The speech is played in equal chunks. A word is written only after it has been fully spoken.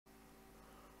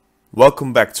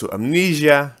Welcome back to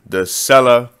Amnesia, the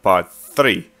Cellar Part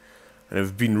 3. And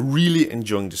I've been really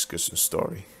enjoying this custom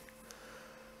story.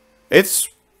 It's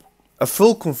a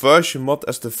full conversion mod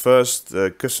as the first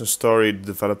custom story the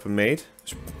developer made.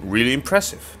 It's really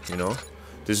impressive, you know.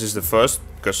 This is the first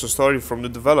custom story from the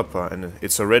developer and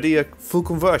it's already a full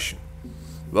conversion.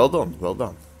 Well done, well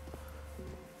done.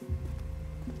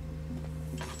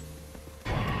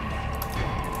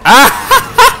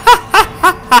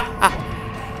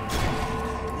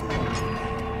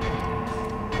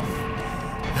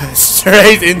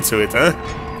 Straight into it, huh?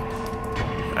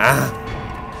 Ah.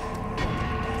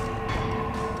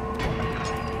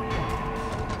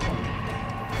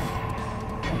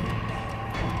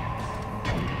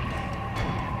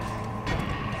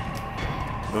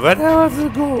 Where do I have to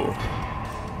go?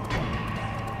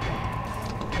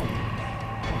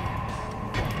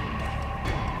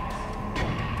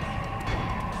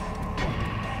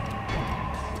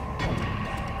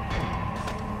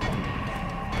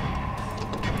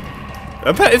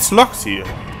 I bet it's locked here.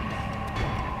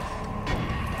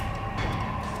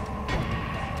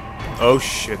 Oh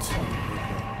shit.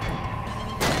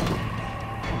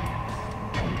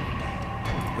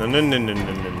 No, no, no, no, no, no,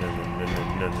 no, no,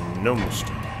 no, no, no,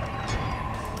 mister.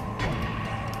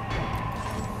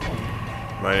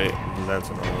 My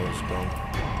lantern oil is gone.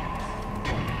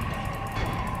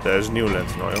 There's new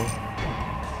lantern oil.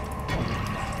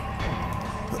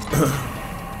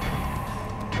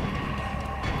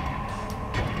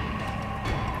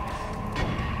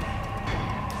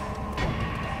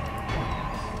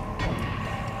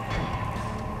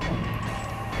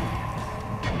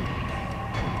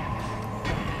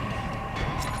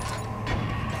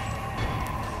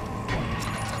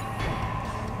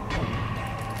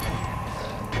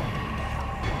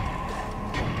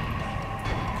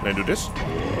 Can I do this?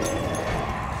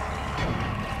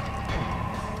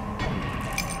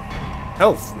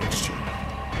 Health mixture.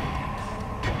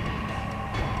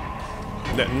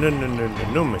 No, no, no, no,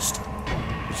 no, no, mister.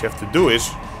 What you have to do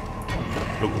is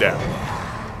look down.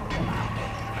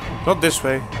 Not this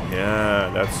way. Yeah,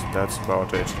 that's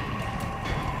about it.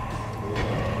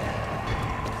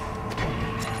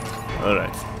 All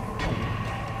right.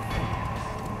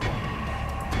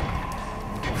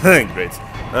 Great.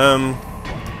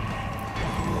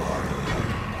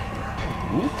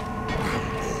 Ooh.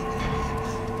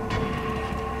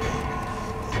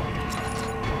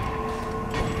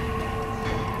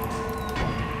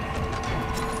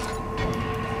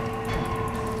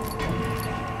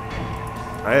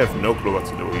 I have no clue what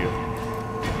to do here.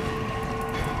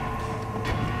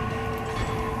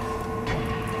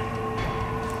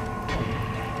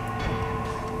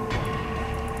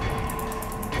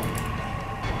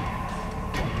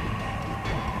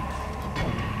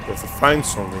 I have to find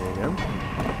something again.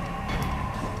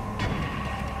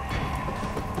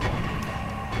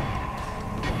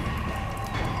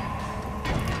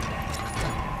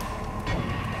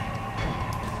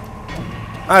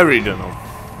 I really don't know.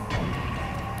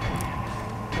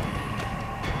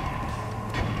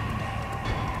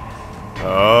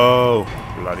 Oh,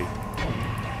 bloody.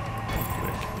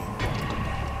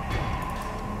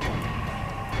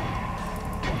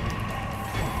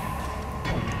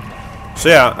 So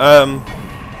yeah,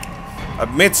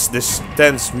 amidst this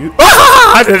tense music.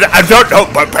 I don't know.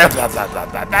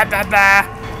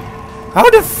 How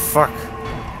the fuck?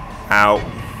 Ow.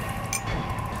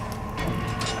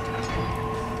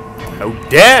 How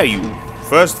dare you?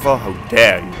 First of all, how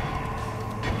dare you?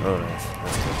 Alright,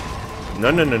 that's good. No,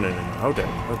 no, no, no, no, no. How dare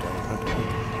you? How dare you? How dare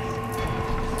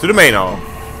you? To the main hall.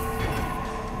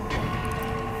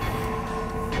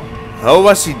 How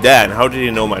was he there and how did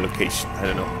he know my location? I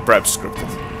don't know. Perhaps scripted.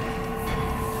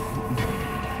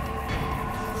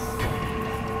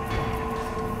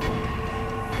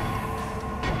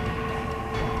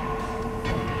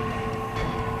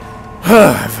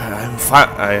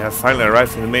 I have finally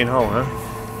arrived in the main hall, huh?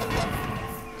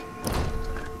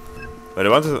 But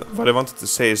what I wanted to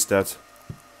say is that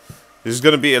this is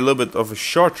gonna be a little bit of a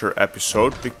shorter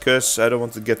episode because I don't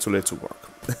want to get too late to work.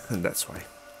 That's why.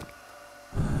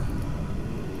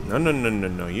 No, no, no, no,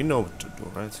 no. You know what to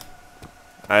do,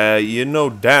 right? You know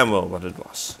damn well what it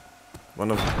was.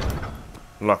 One of them.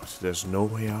 Locked. There's no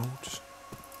way out.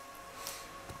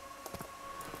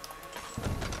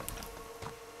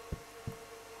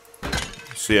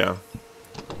 So yeah.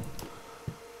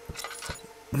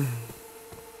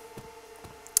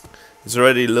 It's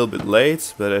already a little bit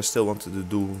late, but I still wanted to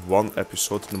do one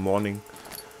episode in the morning.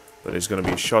 But it's gonna be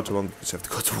a shorter one because I have to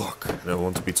go to work. And I don't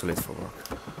want to be too late for work.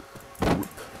 Whoop.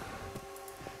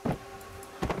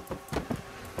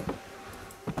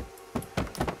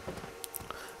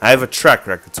 I have a track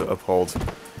record to uphold.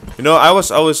 You know, I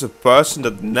was always a person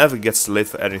that never gets too late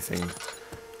for anything.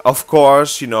 Of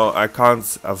course, you know, I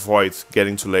can't avoid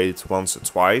getting too late once or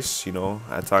twice, you know,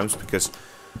 at times, because,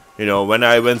 you know, when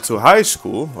I went to high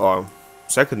school or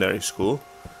secondary school,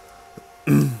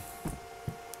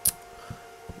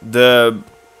 there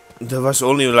was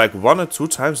only like 1 or 2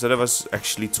 times that I was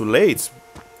actually too late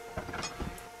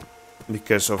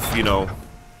because of, you know,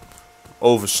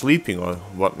 oversleeping or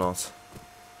whatnot.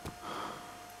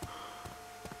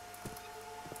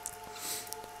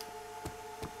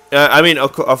 I mean,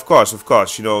 of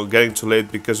course, you know, getting too late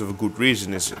because of a good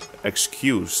reason is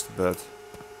excused, but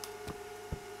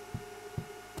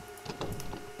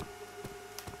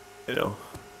you know,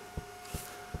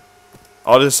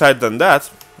 other side than that,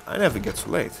 I never get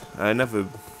too late. I never,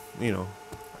 you know,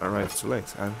 arrive too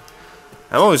late. I'm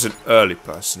always an early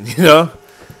person, you know.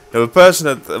 I'm a person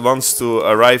that wants to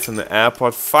arrive in the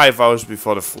airport 5 hours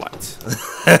before the flight.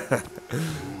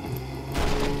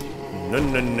 No,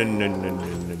 no, no, no, no, no, no,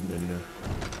 no, no.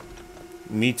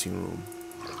 Meeting room.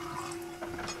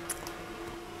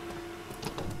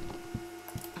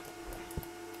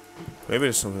 Maybe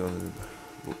there's something on the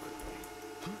book.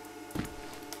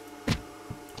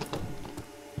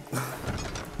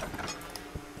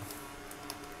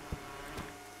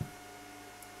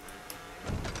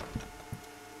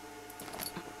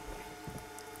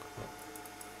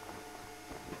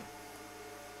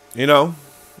 You know,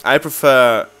 I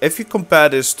prefer, if you compare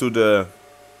this to the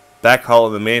back hall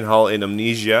and the main hall in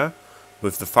Amnesia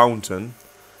with the fountain,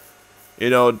 you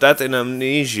know, that in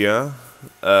Amnesia,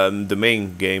 the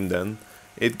main game then,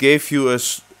 it gave you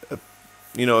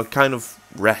you know, a kind of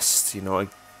rest, you know, a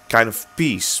kind of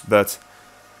peace, but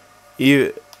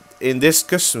in this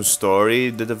custom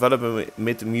story, the developer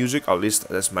made the music, at least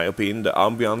that's my opinion, the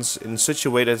ambience, in such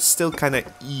a way that it's still kind of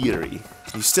eerie.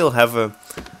 You still have a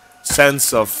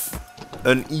sense of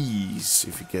unease,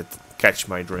 if you catch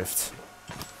my drift,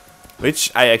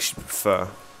 which I actually prefer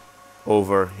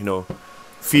over, you know,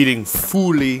 feeling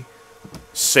fully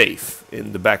safe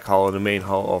in the back hall and the main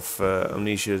hall of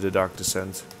Amnesia: The Dark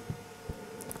Descent.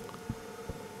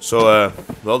 So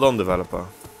well done, developer,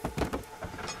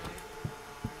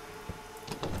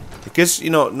 because, you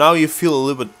know, now you feel a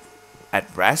little bit at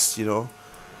rest, you know.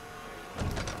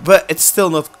 But it's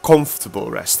still not comfortable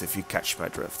rest, if you catch my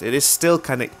drift. It is still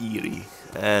kind of eerie,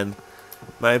 and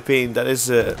my opinion, that is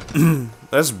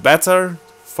that's better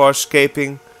for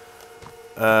escaping.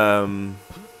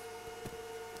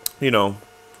 You know,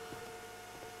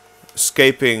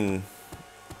 escaping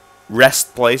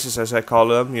rest places, as I call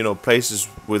them. You know, places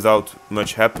without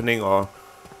much happening or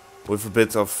with a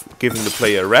bit of giving the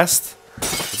player rest.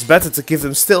 It's better to give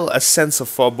them still a sense of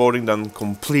foreboding than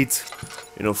complete,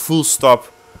 you know, full stop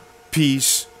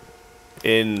peace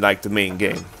in like the main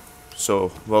game.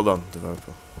 So well done,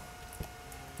 developer.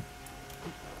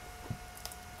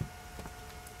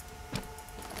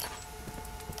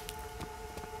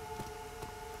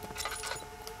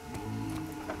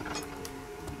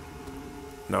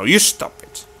 Now you stop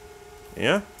it.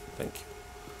 Yeah? Thank you.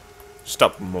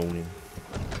 Stop moaning.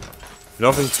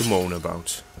 Nothing to moan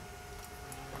about.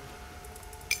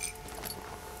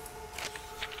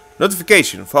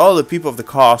 Notification. For all the people of the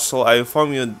castle, I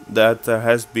inform you that there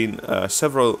has been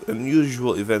several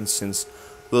unusual events since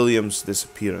William's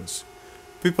disappearance.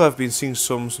 People have been seeing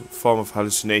some form of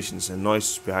hallucinations and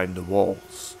noises behind the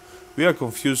walls. We are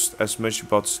confused as much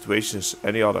about the situation as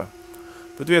any other,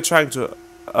 but we are trying to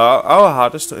our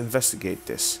hardest to investigate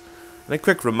this. And a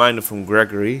quick reminder from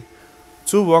Gregory: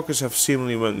 2 walkers have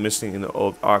seemingly went missing in the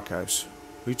old archives.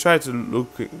 We tried to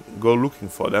go looking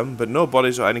for them, but no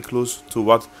bodies or any clues to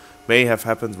what may have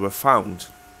happened were found.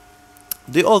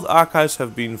 The old archives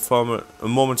have been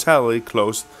momentarily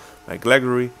closed by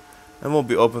Gregory and will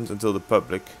be opened until the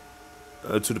public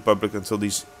until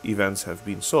these events have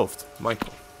been solved.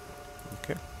 Michael.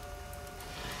 Okay.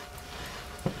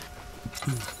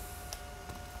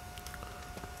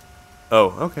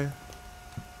 Oh, okay.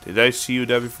 Did I see you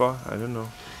there before? I don't know.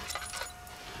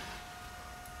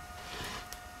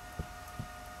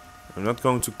 I'm not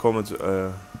going to comment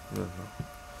no.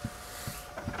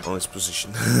 On his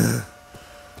position.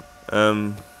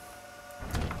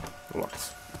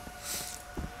 Locked.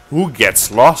 Who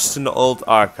gets lost in the old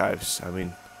archives? I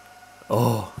mean,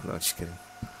 oh, no, just kidding.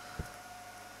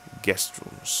 Guest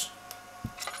rooms.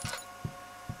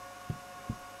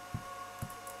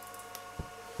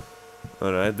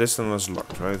 Alright, this one was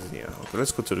locked, right? Yeah, okay,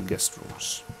 let's go to the guest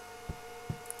rooms.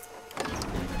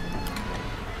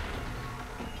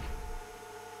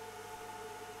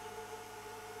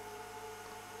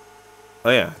 Oh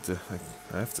yeah,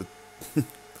 I have to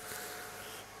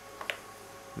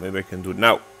maybe I can do it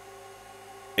now.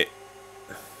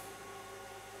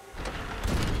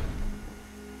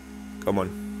 Come on.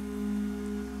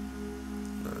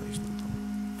 No, he's not.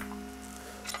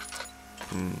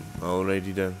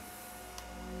 Already then.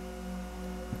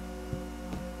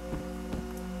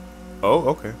 Oh,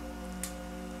 okay.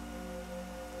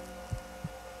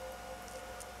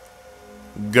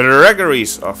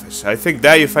 Gregory's office. I think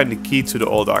there you find the key to the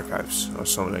old archives or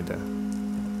something like that.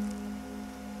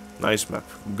 Nice map.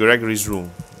 Gregory's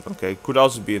room. Okay, could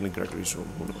also be in the Gregory's room.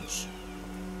 Who knows?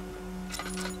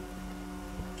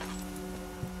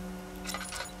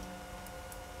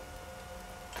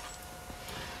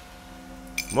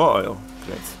 More oil.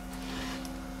 Great.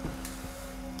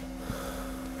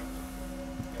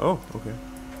 Oh, okay.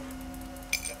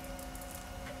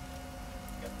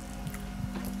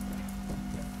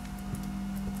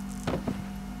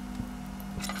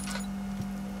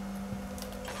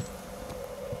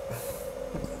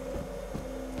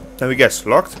 Let me guess,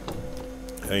 locked?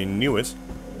 I knew it.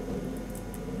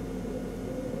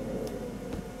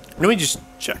 Let me just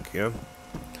check, yeah?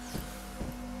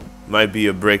 Might be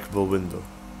a breakable window.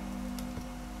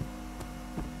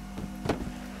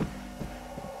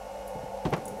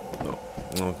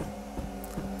 No, okay.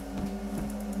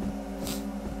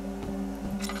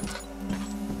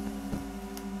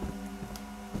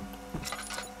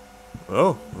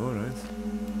 Oh, alright.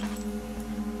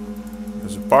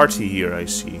 There's a party here, I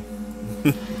see.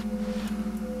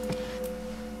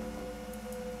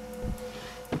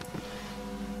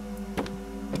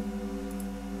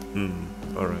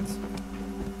 Alright.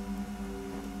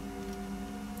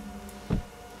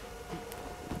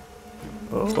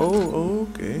 Oh,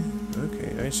 okay.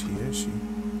 Okay, I see, I see.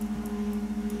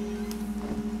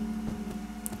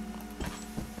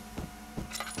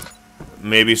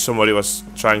 Maybe somebody was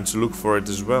trying to look for it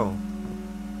as well.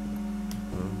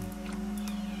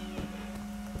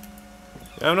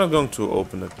 I'm not going to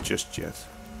open it just yet.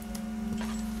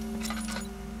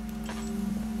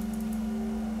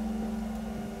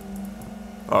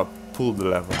 Oh, pull the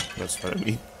lever. That's what I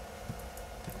mean.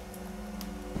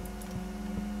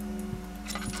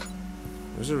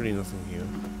 There's really nothing here.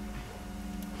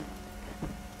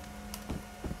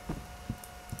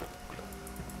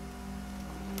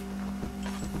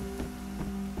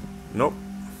 Nope.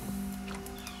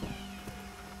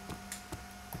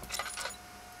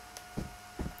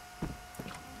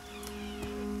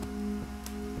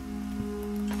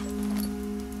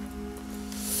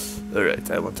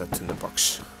 Alright, I want that in the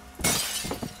box.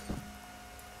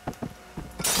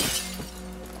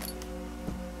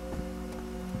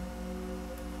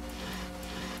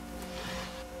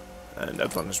 And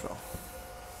that one as well.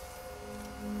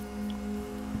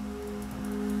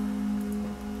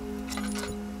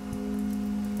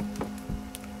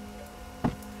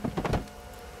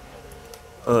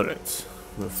 Alright,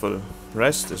 but for the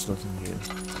rest, there's nothing here.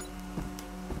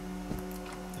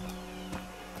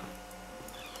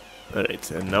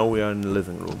 Alright, and now we are in the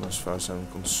living room as far as I'm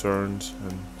concerned.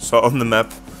 And so on the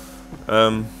map.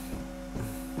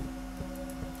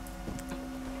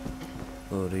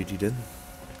 Alrighty then.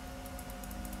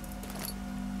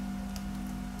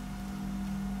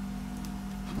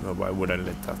 Oh, why would I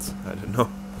let that? I don't know.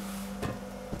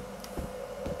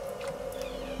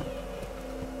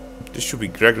 This should be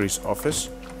Gregory's office.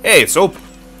 Hey, it's open!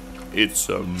 It's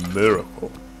a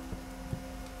miracle.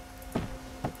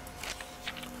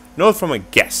 Note from a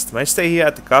guest. My stay here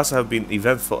at the castle have been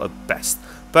eventful at best.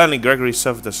 Apparently Gregory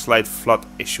suffered a slight flood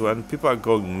issue and people are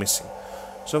going missing.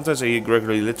 Sometimes I hear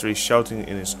Gregory literally shouting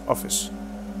in his office.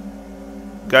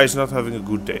 Guy's not having a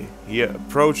good day. He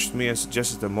approached me and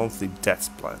suggested a monthly debt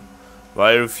plan. Well,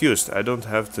 I refused. I don't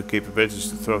have the capabilities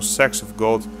to throw sacks of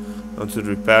gold onto the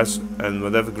repairs and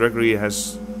whatever Gregory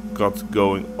has got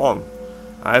going on.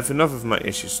 I have enough of my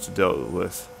issues to deal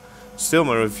with. Still,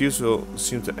 my refusal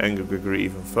seemed to anger Gregory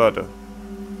even further.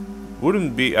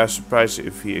 Wouldn't be as surprised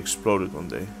if he exploded one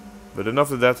day. But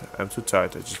enough of that, I'm too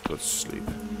tired, I just go to sleep.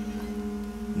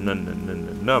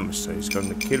 No, mister, he's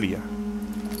gonna kill ya.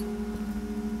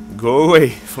 Go away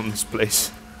from this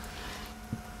place.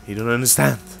 You don't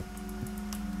understand.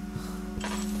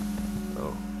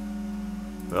 Oh.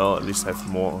 Well, at least I have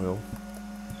more oil.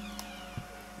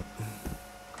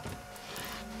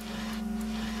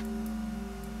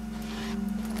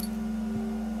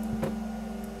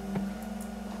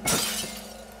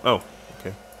 Oh,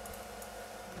 okay.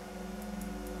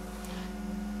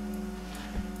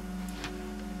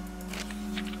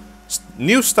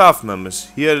 New staff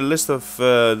members. Here the list of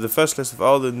the first list of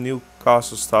all the new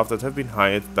castle staff that have been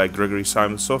hired by Gregory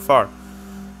Simon so far,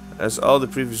 as all the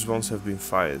previous ones have been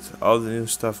fired. All the new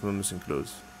staff members include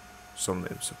Some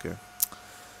names, okay.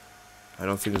 I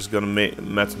don't think it's gonna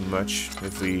matter much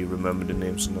if we remember the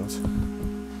names or not.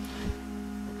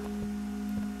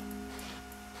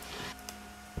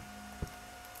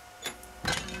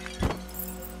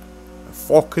 I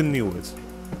fucking knew it.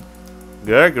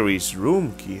 Gregory's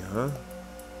room key, huh?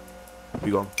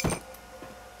 Be gone.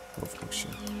 No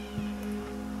function.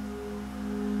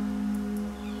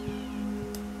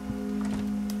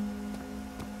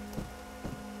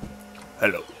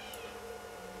 Hello.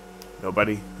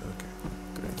 Nobody? Okay,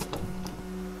 great.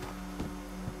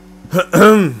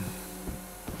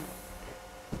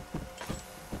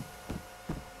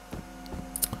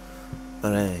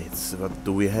 Alright, so what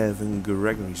do we have in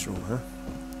Gregory's room, huh?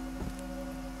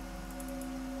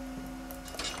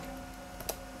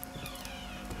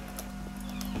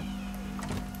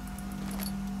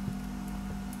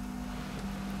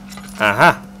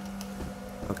 Aha!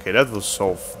 Okay, that will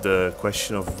solve the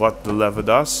question of what the lever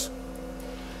does.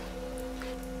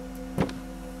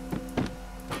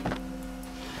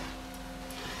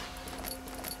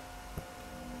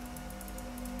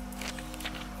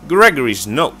 Gregory's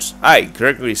note. I,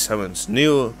 Gregory Simmons,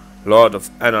 new Lord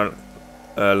of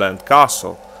Land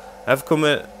Castle, have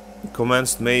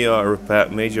commenced major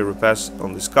repairs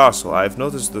on this castle. I have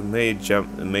noticed the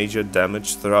major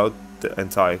damage throughout the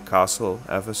entire castle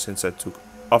ever since I took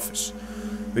office,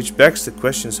 which begs the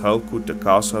question: how could the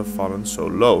castle have fallen so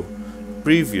low?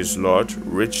 Previous Lord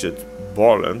Richard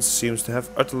Borland seems to have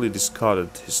utterly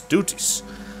discarded his duties,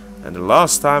 and the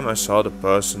last time I saw the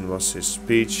person was his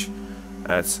speech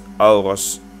at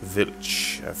Alros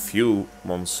village a few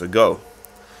months ago.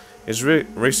 His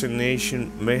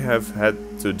resignation may have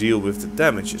had to deal with the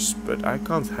damages, but I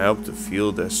can't help to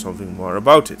feel there's something more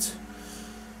about it.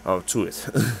 Oh, to it.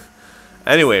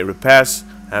 Anyway, repairs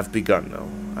have begun now.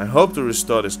 I hope to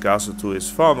restore this castle to its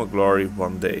former glory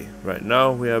one day. Right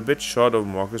now we are a bit short of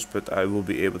workers, but I will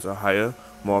be able to hire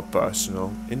more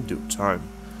personnel in due time.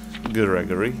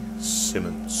 Gregory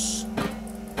Simmons.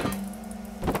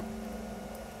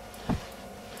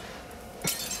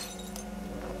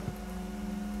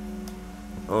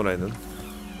 Alright then.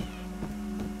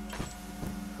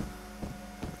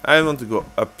 I want to go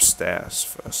upstairs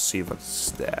first, see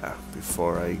what's there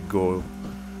before I go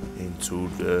into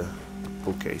the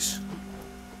bookcase.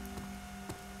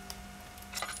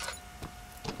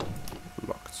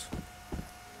 Locked.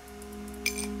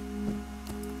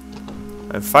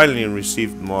 I finally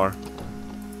received more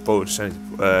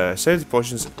sanity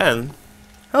potions and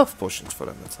health potions for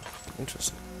that matter.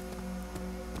 Interesting.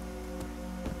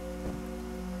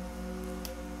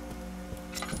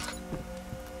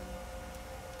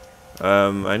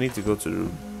 I need to go to the...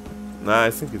 Nah,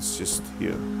 I think it's just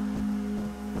here.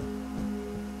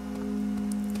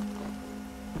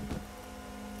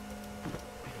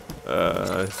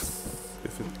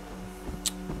 If it...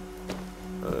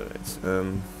 Alright,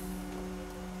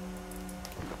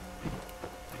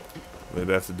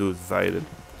 maybe I have to do it via the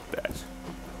bed.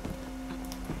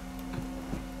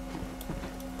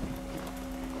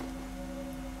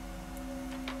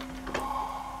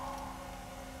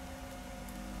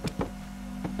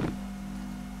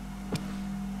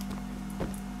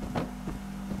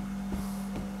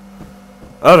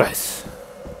 Alright.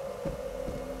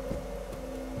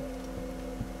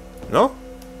 No?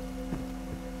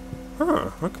 Huh,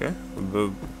 okay.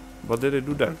 But what did I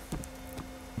do then?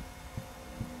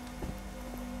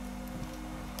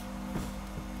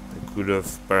 I could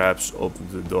have perhaps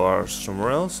opened the door somewhere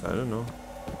else, I don't know.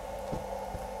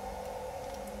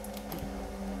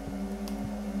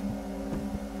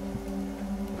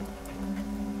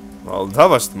 Well, that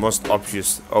was the most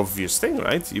obvious thing,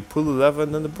 right? You pull the lever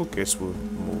and then the bookcase will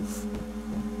move.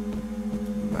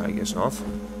 I guess not.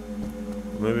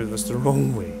 Maybe it was the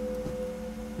wrong way.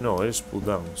 No, it is pulled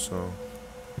down, so...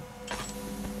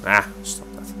 Ah, stop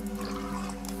that.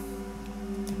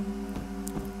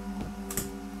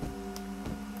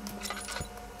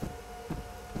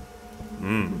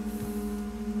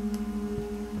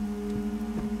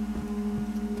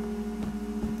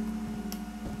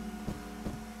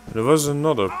 There was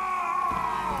another...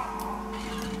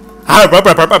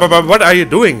 What are you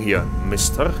doing here,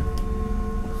 mister?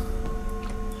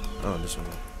 Oh, this one.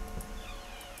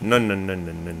 No, no, no,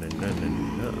 no, no, no, no, no,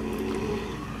 no.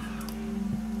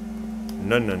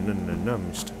 No, no, no, no, no,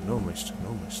 mister. No, mister.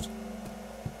 No, mister.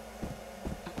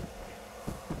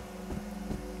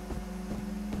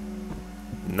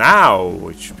 Now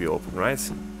it should be open,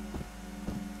 right?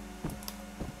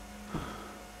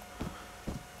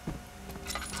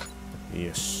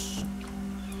 Yes.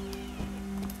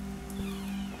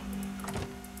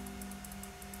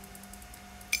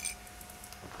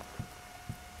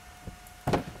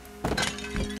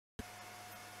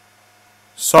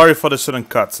 Sorry for the sudden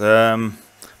cut.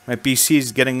 My PC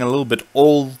is getting a little bit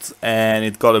old and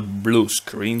it got a blue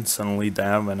screen suddenly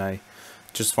there when I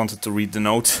just wanted to read the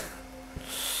note.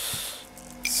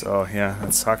 So yeah,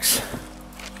 that sucks.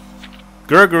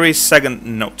 Gregory's second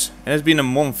note. It has been a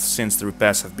month since the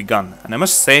repairs have begun, and I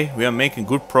must say we are making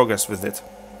good progress with it.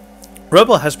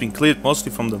 Rubble has been cleared mostly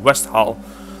from the West Hall,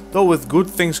 though with good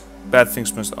things, bad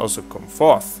things must also come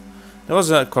forth. There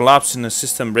was a collapse in the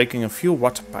system, breaking a few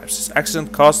water pipes. This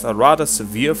accident caused a rather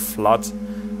severe flood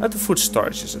at the food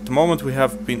storages. At the moment we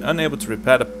have been unable to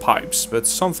repair the pipes, but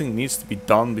something needs to be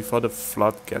done before the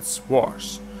flood gets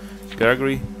worse.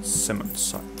 Gregory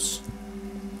Simmons.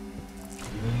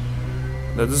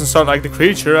 That doesn't sound like the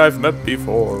creature I've met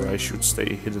before. I should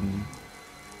stay hidden.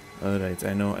 Alright,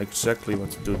 I know exactly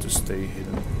what to do to stay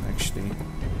hidden, actually.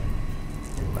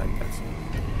 Like that.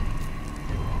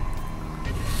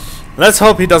 Let's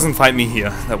hope he doesn't find me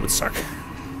here. That would suck.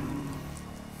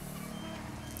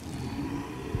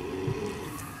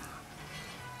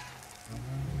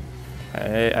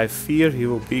 I fear he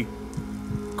will be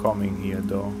coming here,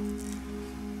 though.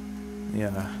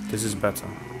 Yeah, this is better.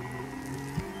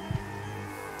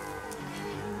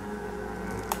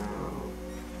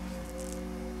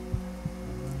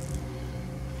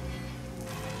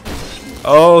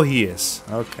 Oh, he is.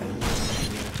 Okay.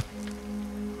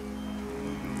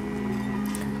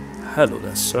 Hello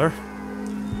there, sir.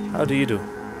 How do you do?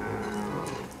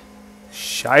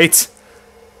 Shite.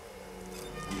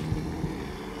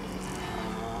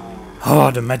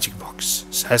 Oh, the magic box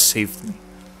has saved me.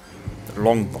 The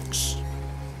long box.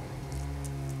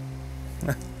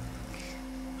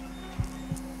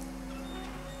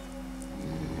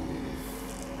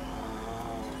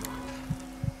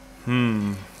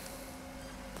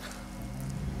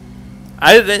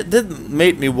 That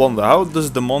made me wonder, how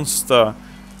does the monster...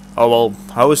 Oh well,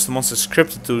 how is the monster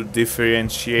scripted to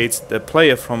differentiate the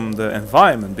player from the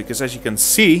environment? Because as you can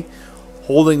see,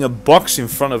 holding a box in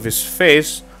front of his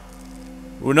face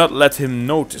would not let him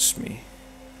notice me.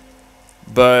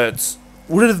 But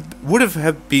would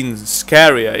have been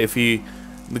scarier if the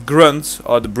grunt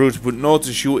or the brute would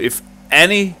notice you if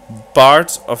any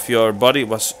part of your body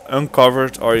was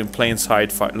uncovered or in plain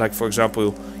sight, like for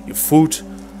example your foot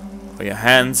or your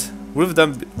hand. Would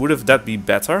that be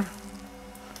better?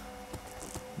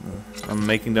 I'm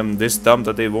making them this dumb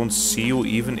that they won't see you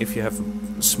even if you have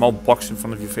a small box in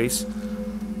front of your face.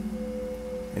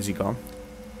 Is he gone?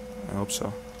 I hope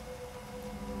so.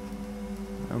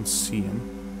 I don't see him.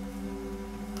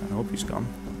 I hope he's gone.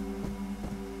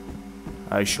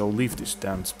 I shall leave this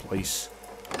damned place.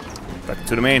 Back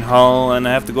to the main hall, and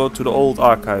I have to go to the old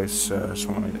archives.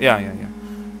 Yeah.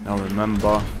 Now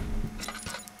remember.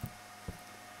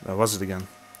 Where was it again?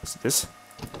 Is it this?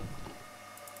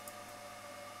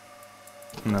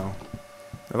 No.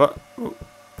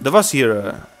 There was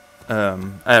here a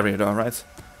area though, right?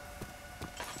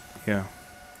 Yeah.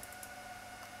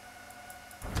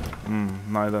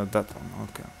 Neither that one.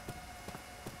 Okay.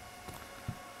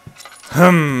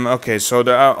 Okay, so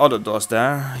there are other doors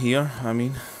there. Here, I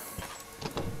mean.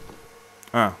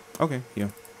 Ah, okay,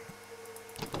 here.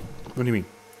 What do you mean?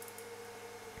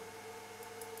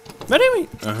 What do you mean?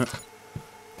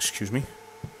 Excuse me.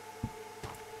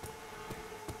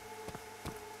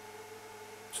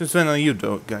 Since when are you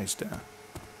guys there?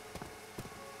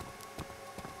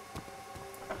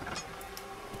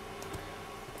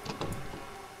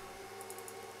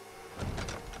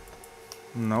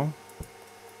 No.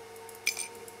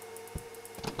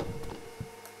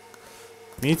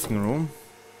 Meeting room.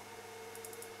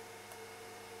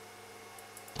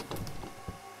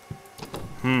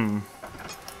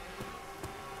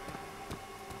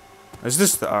 Is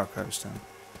this the archives then?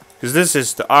 Because this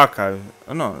is the archive.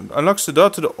 Oh no, unlocks the door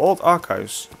to the old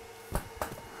archives.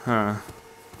 Huh.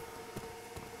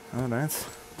 Alright.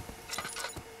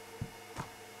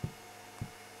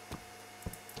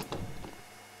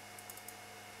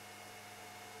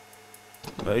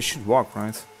 But I should walk,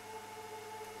 right?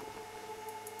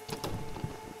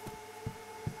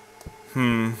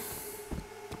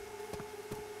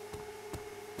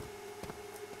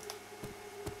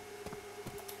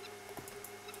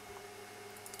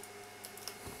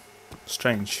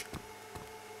 Strange.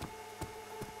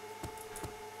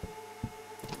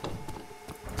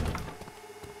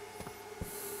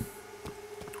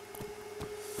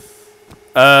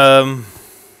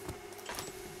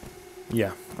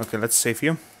 Yeah. Okay, let's save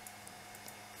here.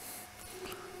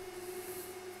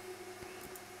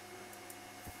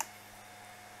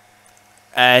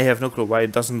 I have no clue why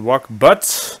it doesn't work,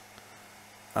 but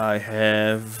I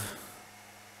have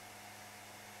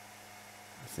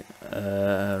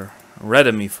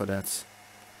Reademy for that.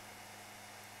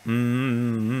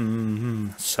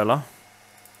 Cellar.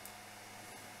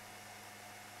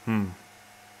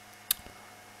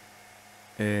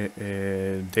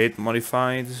 Date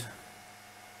modified.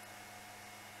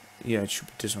 Yeah, it should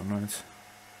be this one, right?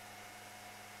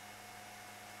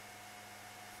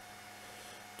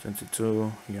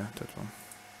 22. Yeah, that one.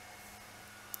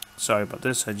 Sorry about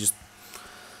this. I just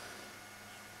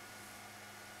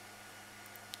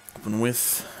open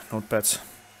with Notepad.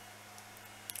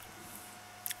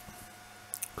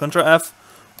 Ctrl F.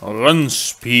 Run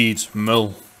speed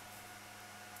mul.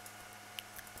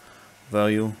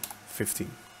 Value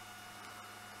 15.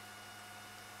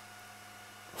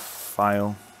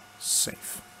 File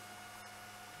save.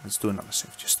 Let's do another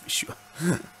save just to be sure.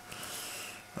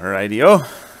 Alrighty-o.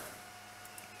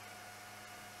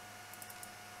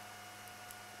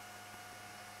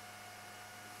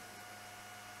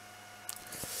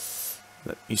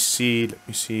 Let me see.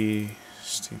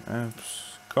 Steam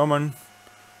apps. Common.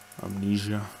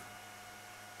 Amnesia.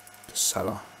 The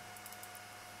Cellar.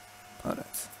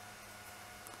 Alright.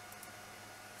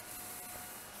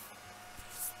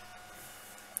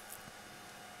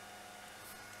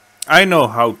 I know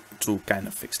how to kind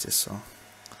of fix this, so.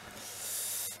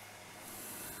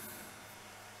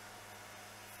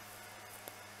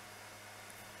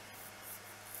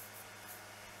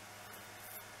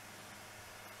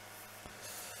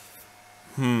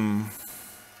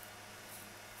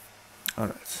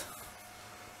 Alright.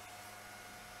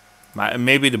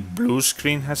 Maybe the blue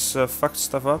screen has fucked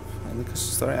stuff up in the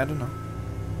story, I don't know.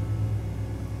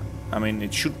 I mean,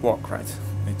 it should work, right?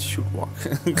 It should work.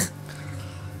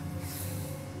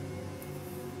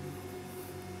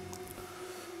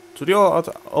 To the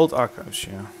old archives,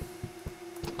 yeah.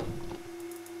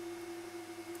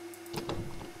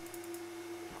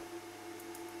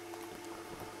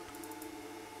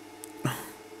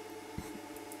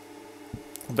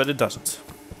 But it doesn't.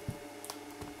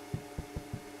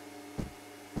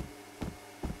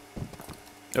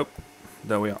 Nope.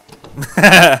 There we are.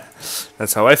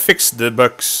 That's how I fix the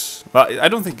bugs. Well, I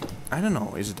don't think... I don't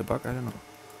know. Is it a bug? I don't know.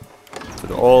 To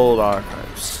the old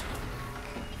archives.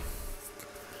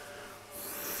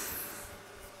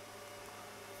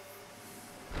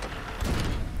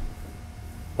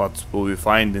 What will we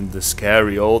find in the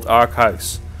scary old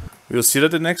archives? We'll see that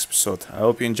in the next episode. I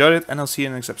hope you enjoyed it, and I'll see you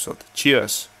in the next episode.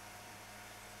 Cheers!